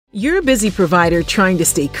You're a busy provider trying to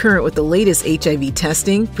stay current with the latest HIV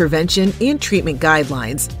testing, prevention, and treatment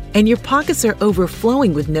guidelines, and your pockets are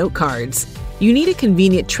overflowing with note cards. You need a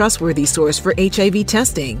convenient, trustworthy source for HIV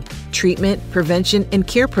testing, treatment, prevention, and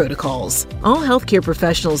care protocols. All healthcare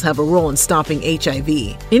professionals have a role in stopping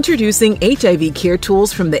HIV. Introducing HIV Care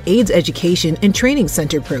Tools from the AIDS Education and Training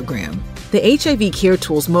Center program. The HIV Care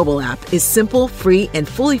Tools mobile app is simple, free, and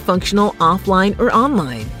fully functional offline or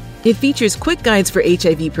online. It features quick guides for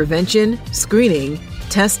HIV prevention, screening,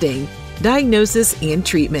 testing, diagnosis, and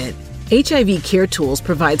treatment. HIV Care Tools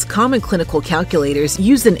provides common clinical calculators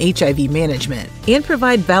used in HIV management and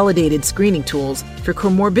provide validated screening tools for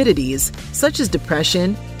comorbidities such as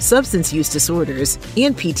depression, substance use disorders,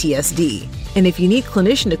 and PTSD. And if you need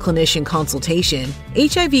clinician-to-clinician consultation,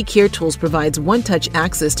 HIV Care Tools provides one-touch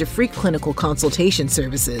access to free clinical consultation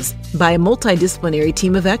services by a multidisciplinary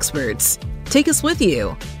team of experts. Take us with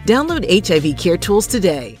you. Download HIV Care Tools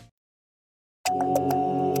today.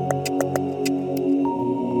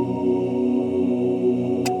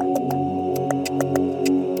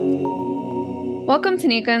 Welcome to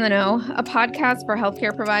Nika in the Know, a podcast for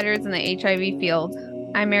healthcare providers in the HIV field.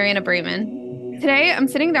 I'm Mariana Braitman. Today, I'm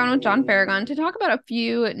sitting down with John Farragon to talk about a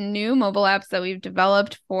few new mobile apps that we've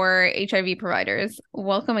developed for HIV providers.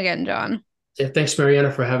 Welcome again, John. Yeah, thanks,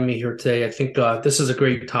 Mariana, for having me here today. I think this is a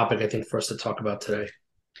great topic, for us to talk about today.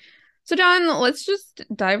 So, John, let's just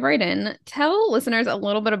dive right in. Tell listeners a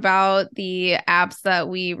little bit about the apps that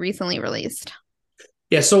we recently released.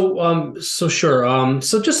 Yeah, so sure.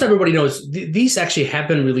 So just so everybody knows, these actually have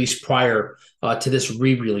been released prior to this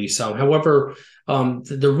re-release. However,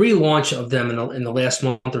 the relaunch of them in the last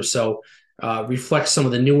month or so reflects some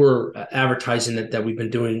of the newer advertising that we've been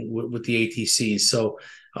doing with the ATCs. So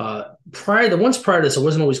prior to this, it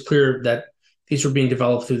wasn't always clear that these were being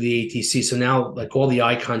developed through the ATC. So now, like, all the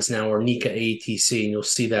icons now are Nika ATC, and you'll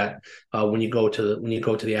see that when you go to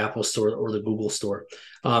the Apple Store or the Google Store.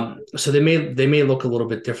 So they may look a little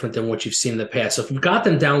bit different than what you've seen in the past. So if you've got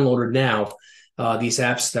them downloaded now, these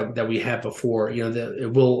apps that we had before,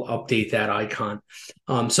 it will update that icon.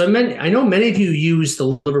 So I know many of you use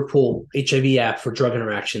the Liverpool HIV app for drug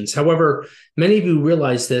interactions. However, many of you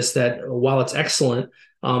realize that while it's excellent,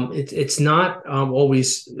 it's not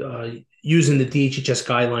always using the DHHS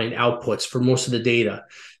guideline outputs for most of the data.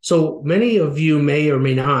 So many of you may or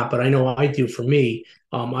may not, but I know I do. For me,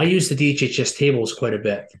 I use the DHHS tables quite a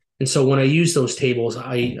bit. And so when I use those tables, some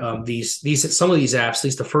of these apps, at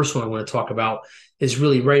least the first one I want to talk about, is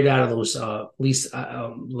really right out of those, at least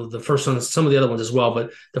the first one, some of the other ones as well,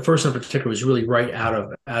 but the first one in particular is really right out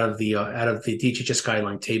of the DHHS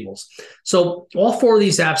guideline tables. So all four of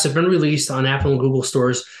these apps have been released on Apple and Google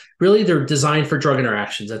stores. Really, they're designed for drug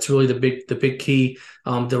interactions. That's really the big key.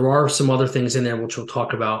 There are some other things in there which we'll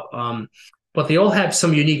talk about, but they all have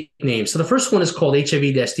some unique names. So the first one is called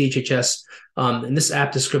HIV-DHHS, and this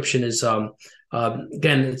app description is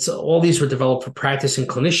again, it's all these were developed for practicing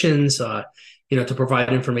clinicians, to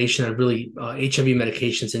provide information on really HIV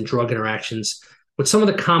medications and drug interactions with some of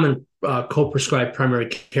the common co-prescribed primary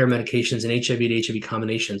care medications and HIV to HIV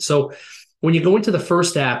combinations. So when you go into the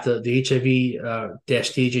first app, the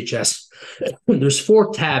HIV-DHHS, there's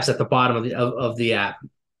four tabs at the bottom of the app.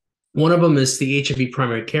 One of them is the HIV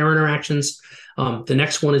primary care interactions. The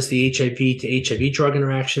next one is the HIV to HIV drug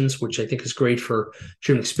interactions, which I think is great for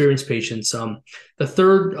treatment experienced patients. The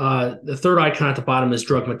third icon at the bottom is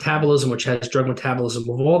drug metabolism, which has drug metabolism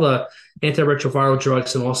of all the antiretroviral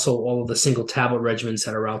drugs and also all of the single tablet regimens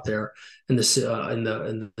that are out there in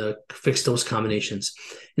the fixed dose combinations.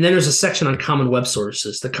 And then there's a section on common web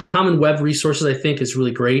sources. The common web resources, I think, is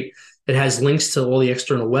really great. It has links to all the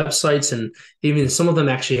external websites, and even some of them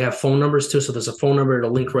actually have phone numbers too. So there's a phone number, it'll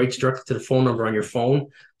link right directly to the phone number on your phone,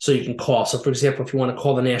 so you can call. So, for example, if you want to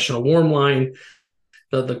call the National Warm Line,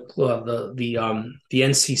 the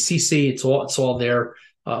NCCC, it's all there.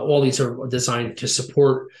 All these are designed to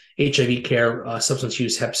support HIV care, substance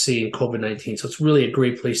use, Hep C, and COVID-19. So it's really a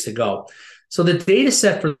great place to go. So the data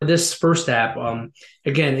set for this first app,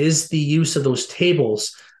 again, is the use of those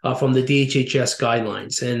tables from the DHHS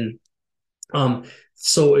guidelines. And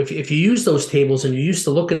so if you use those tables and you're used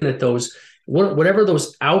to looking at those, whatever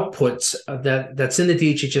those outputs that's in the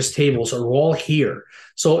DHHS tables are all here.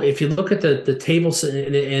 So if you look at the tables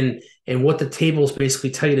and what the tables basically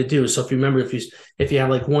tell you to do. So if you remember, if you have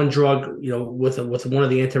like one drug, with one of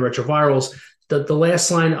the antiretrovirals, the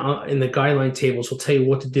last line in the guideline tables will tell you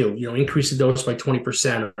what to do. Increase the dose by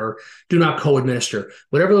 20%, or or do not co-administer.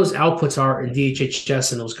 Whatever those outputs are in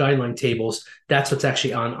DHHS and those guideline tables, that's what's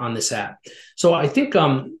actually on this app. So I think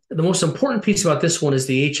the most important piece about this one is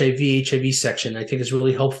the HIV section. I think is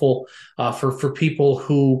really helpful for people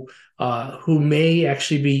who may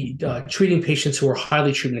actually be treating patients who are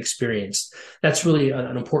highly treatment experienced. That's really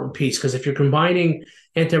an important piece, because if you're combining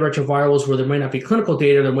antiretrovirals where there might not be clinical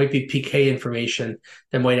data, there might be PK information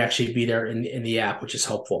that might actually be there in the app, which is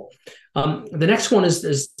helpful. The next one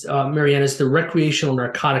is Marianne, is the recreational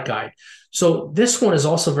narcotic guide. So this one is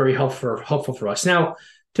also very helpful for us. Now,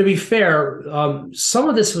 to be fair, some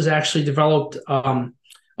of this was actually developed.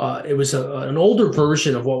 It was an older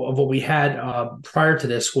version of what we had prior to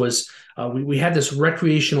this. Was we had this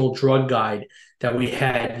recreational drug guide that we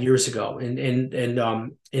had years ago,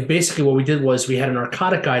 and basically what we did was we had a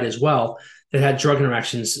narcotic guide as well that had drug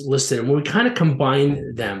interactions listed, and we kind of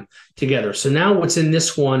combined them together. So now what's in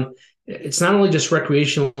this one, it's not only just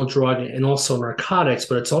recreational drug and also narcotics,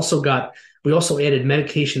 but it's also we also added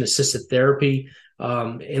medication assisted therapy.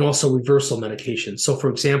 And also reversal medication. So,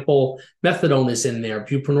 for example, methadone is in there,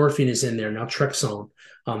 buprenorphine is in there, naltrexone,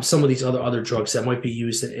 some of these other drugs that might be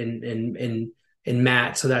used in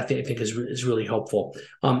MAT. So that I think is really helpful.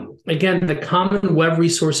 Again, the common web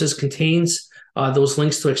resources contains those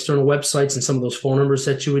links to external websites and some of those phone numbers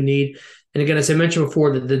that you would need. And again, as I mentioned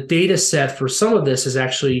before, the data set for some of this is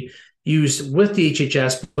actually used with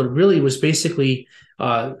DHHS, but really was basically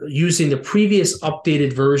using the previous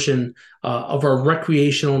updated version of our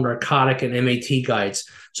recreational, narcotic, and MAT guides.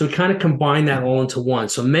 So we kind of combine that all into one.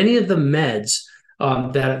 So many of the meds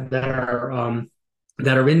that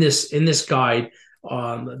are in this guide,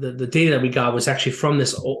 the data that we got was actually from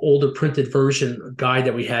this older printed version guide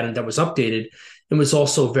that we had and that was updated, and was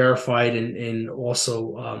also verified and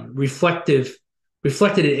also reflected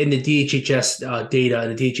in the DHHS data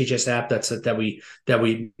and the DHHS app that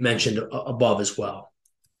we mentioned above as well.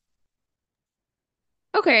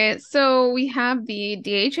 Okay, so we have the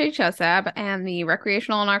DHHS app and the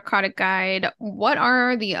recreational narcotic guide. What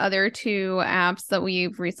are the other two apps that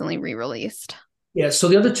we've recently re-released? Yeah, so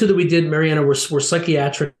the other two that we did, Mariana, were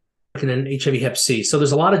psychiatric and then HIV Hep C. So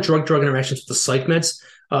there's a lot of drug interactions with the psych meds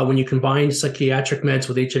when you combine psychiatric meds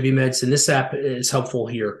with HIV meds, and this app is helpful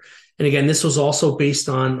here. And again, this was also based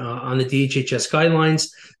on the DHHS guidelines.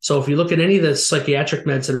 So if you look at any of the psychiatric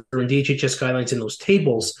meds that are in DHHS guidelines in those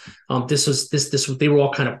tables, they were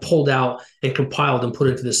all kind of pulled out and compiled and put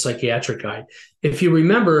into the psychiatric guide. If you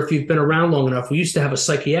remember, if you've been around long enough, we used to have a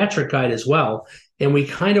psychiatric guide as well. And we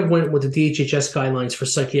kind of went with the DHHS guidelines for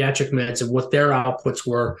psychiatric meds and what their outputs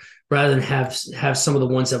were, rather than have some of the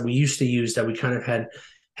ones that we used to use that we kind of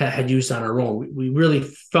had used on our own. We really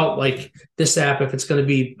felt like this app, if it's going to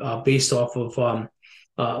be based off of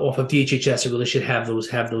DHHS, it really should have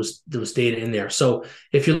those data in there. So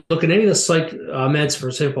if you look at any of the psych meds, for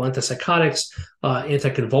example, antipsychotics,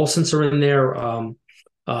 anticonvulsants are in there,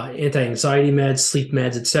 anti-anxiety meds, sleep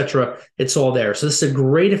meds, etc. It's all there. So this is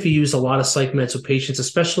great if you use a lot of psych meds with patients,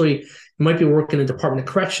 especially you might be working in Department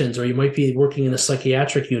of Corrections, or you might be working in a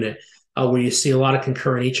psychiatric unit where you see a lot of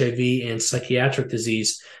concurrent HIV and psychiatric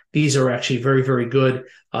disease. These are actually very, very good.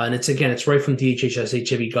 And it's right from DHHS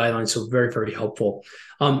HIV guidelines, so very, very helpful.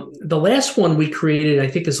 The last one we created, I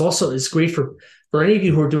think, is great for any of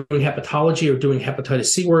you who are doing hepatology or doing hepatitis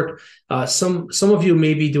C work. Some of you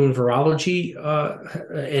may be doing virology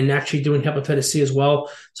and actually doing hepatitis C as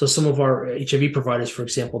well. So some of our HIV providers, for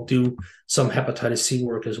example, do some hepatitis C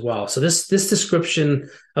work as well. So this description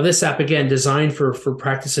of this app, again, designed for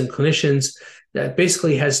practicing clinicians, that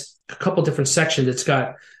basically has a couple different sections. It's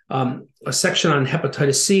got a section on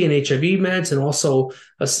hepatitis C and HIV meds, and also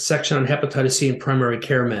a section on hepatitis C and primary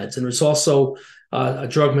care meds. And there's also a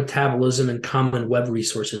drug metabolism and common web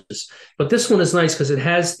resources. But this one is nice because it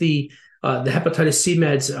has the hepatitis C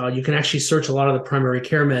meds. You can actually search a lot of the primary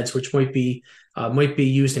care meds, which might be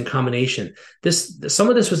used in combination. Some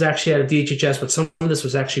of this was actually out of DHHS, but some of this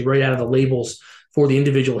was actually right out of the labels for the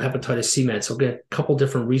individual hepatitis C meds. So again, a couple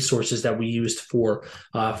different resources that we used for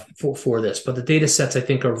this. But the data sets, I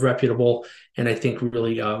think, are reputable, and I think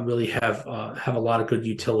really have a lot of good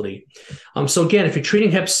utility. So again, if you're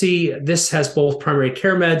treating Hep C, this has both primary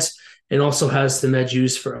care meds and also has the meds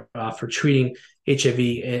used for treating HIV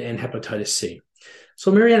and hepatitis C.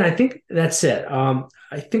 So Marianne, I think that's it.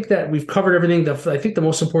 I think that we've covered everything. I think the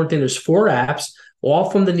most important thing, there's 4 apps, all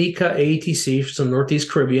from the NECA AATC, from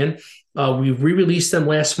Northeast Caribbean. We re-released them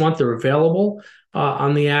last month. They're available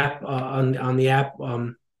on the app on the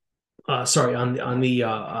Apple Store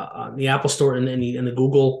and in the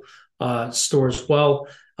Google Store as well.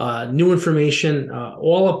 new information,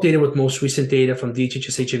 all updated with most recent data from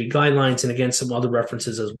DHHS HIV guidelines, and again, some other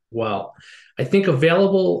references as well. I think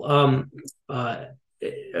available on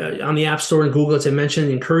the App Store and Google, as I mentioned.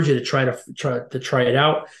 I encourage you to try it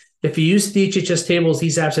out. If you use DHHS tables,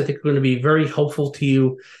 these apps I think are going to be very helpful to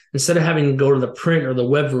you. Instead of having to go to the print or the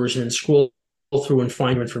web version and scroll through and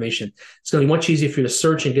find your information, it's going to be much easier for you to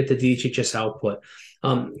search and get the DHHS output.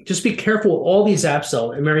 Just be careful with all these apps,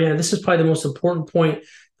 though. And Mariana, this is probably the most important point.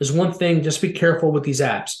 There's one thing: just be careful with these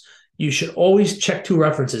apps. You should always check two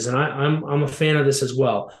references, and I'm a fan of this as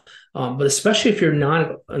well. But especially if you're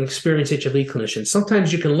not an experienced HIV clinician,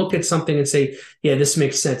 sometimes you can look at something and say, yeah, this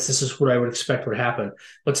makes sense. This is what I would expect would happen.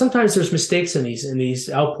 But sometimes there's mistakes in these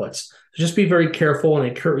outputs. So just be very careful.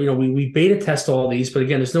 And we beta test all these, but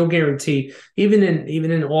again, there's no guarantee. Even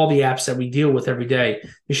in all the apps that we deal with every day,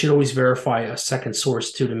 you should always verify a second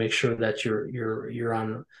source too, to make sure that you're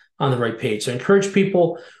on the right page. So I encourage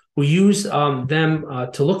people who use them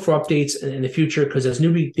to look for updates in the future, because as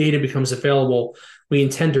new data becomes available, we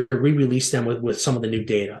intend to re-release them with some of the new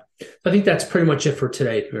data. I think that's pretty much it for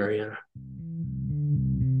today, Mariana.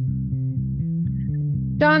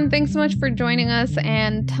 Don, thanks so much for joining us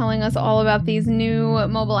and telling us all about these new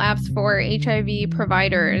mobile apps for HIV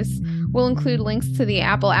providers. We'll include links to the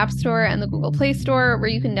Apple App Store and the Google Play Store, where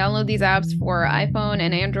you can download these apps for iPhone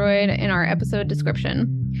and Android, in our episode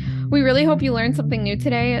description. We really hope you learned something new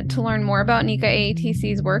today. To learn more about NECA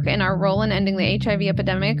AATC's work and our role in ending the HIV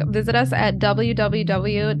epidemic, visit us at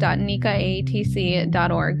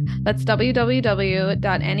www.necaatc.org. That's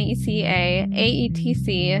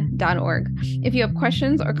www.necaatc.org. If you have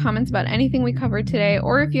questions or comments about anything we covered today,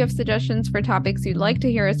 or if you have suggestions for topics you'd like to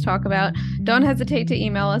hear us talk about, don't hesitate to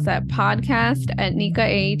email us at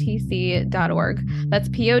podcast@necaatc.org. That's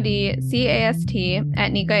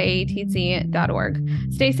podcast@necaatc.org.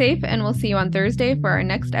 Stay safe, and we'll see you on Thursday for our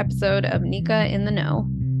next episode of NECA in the Know.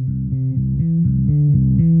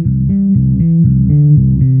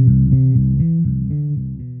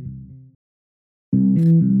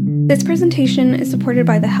 This presentation is supported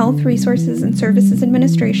by the Health Resources and Services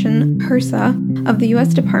Administration, HRSA, of the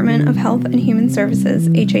U.S. Department of Health and Human Services,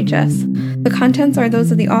 HHS. The contents are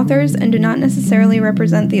those of the authors and do not necessarily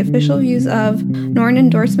represent the official views of, nor an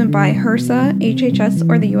endorsement by HRSA, HHS,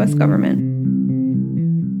 or the U.S. government.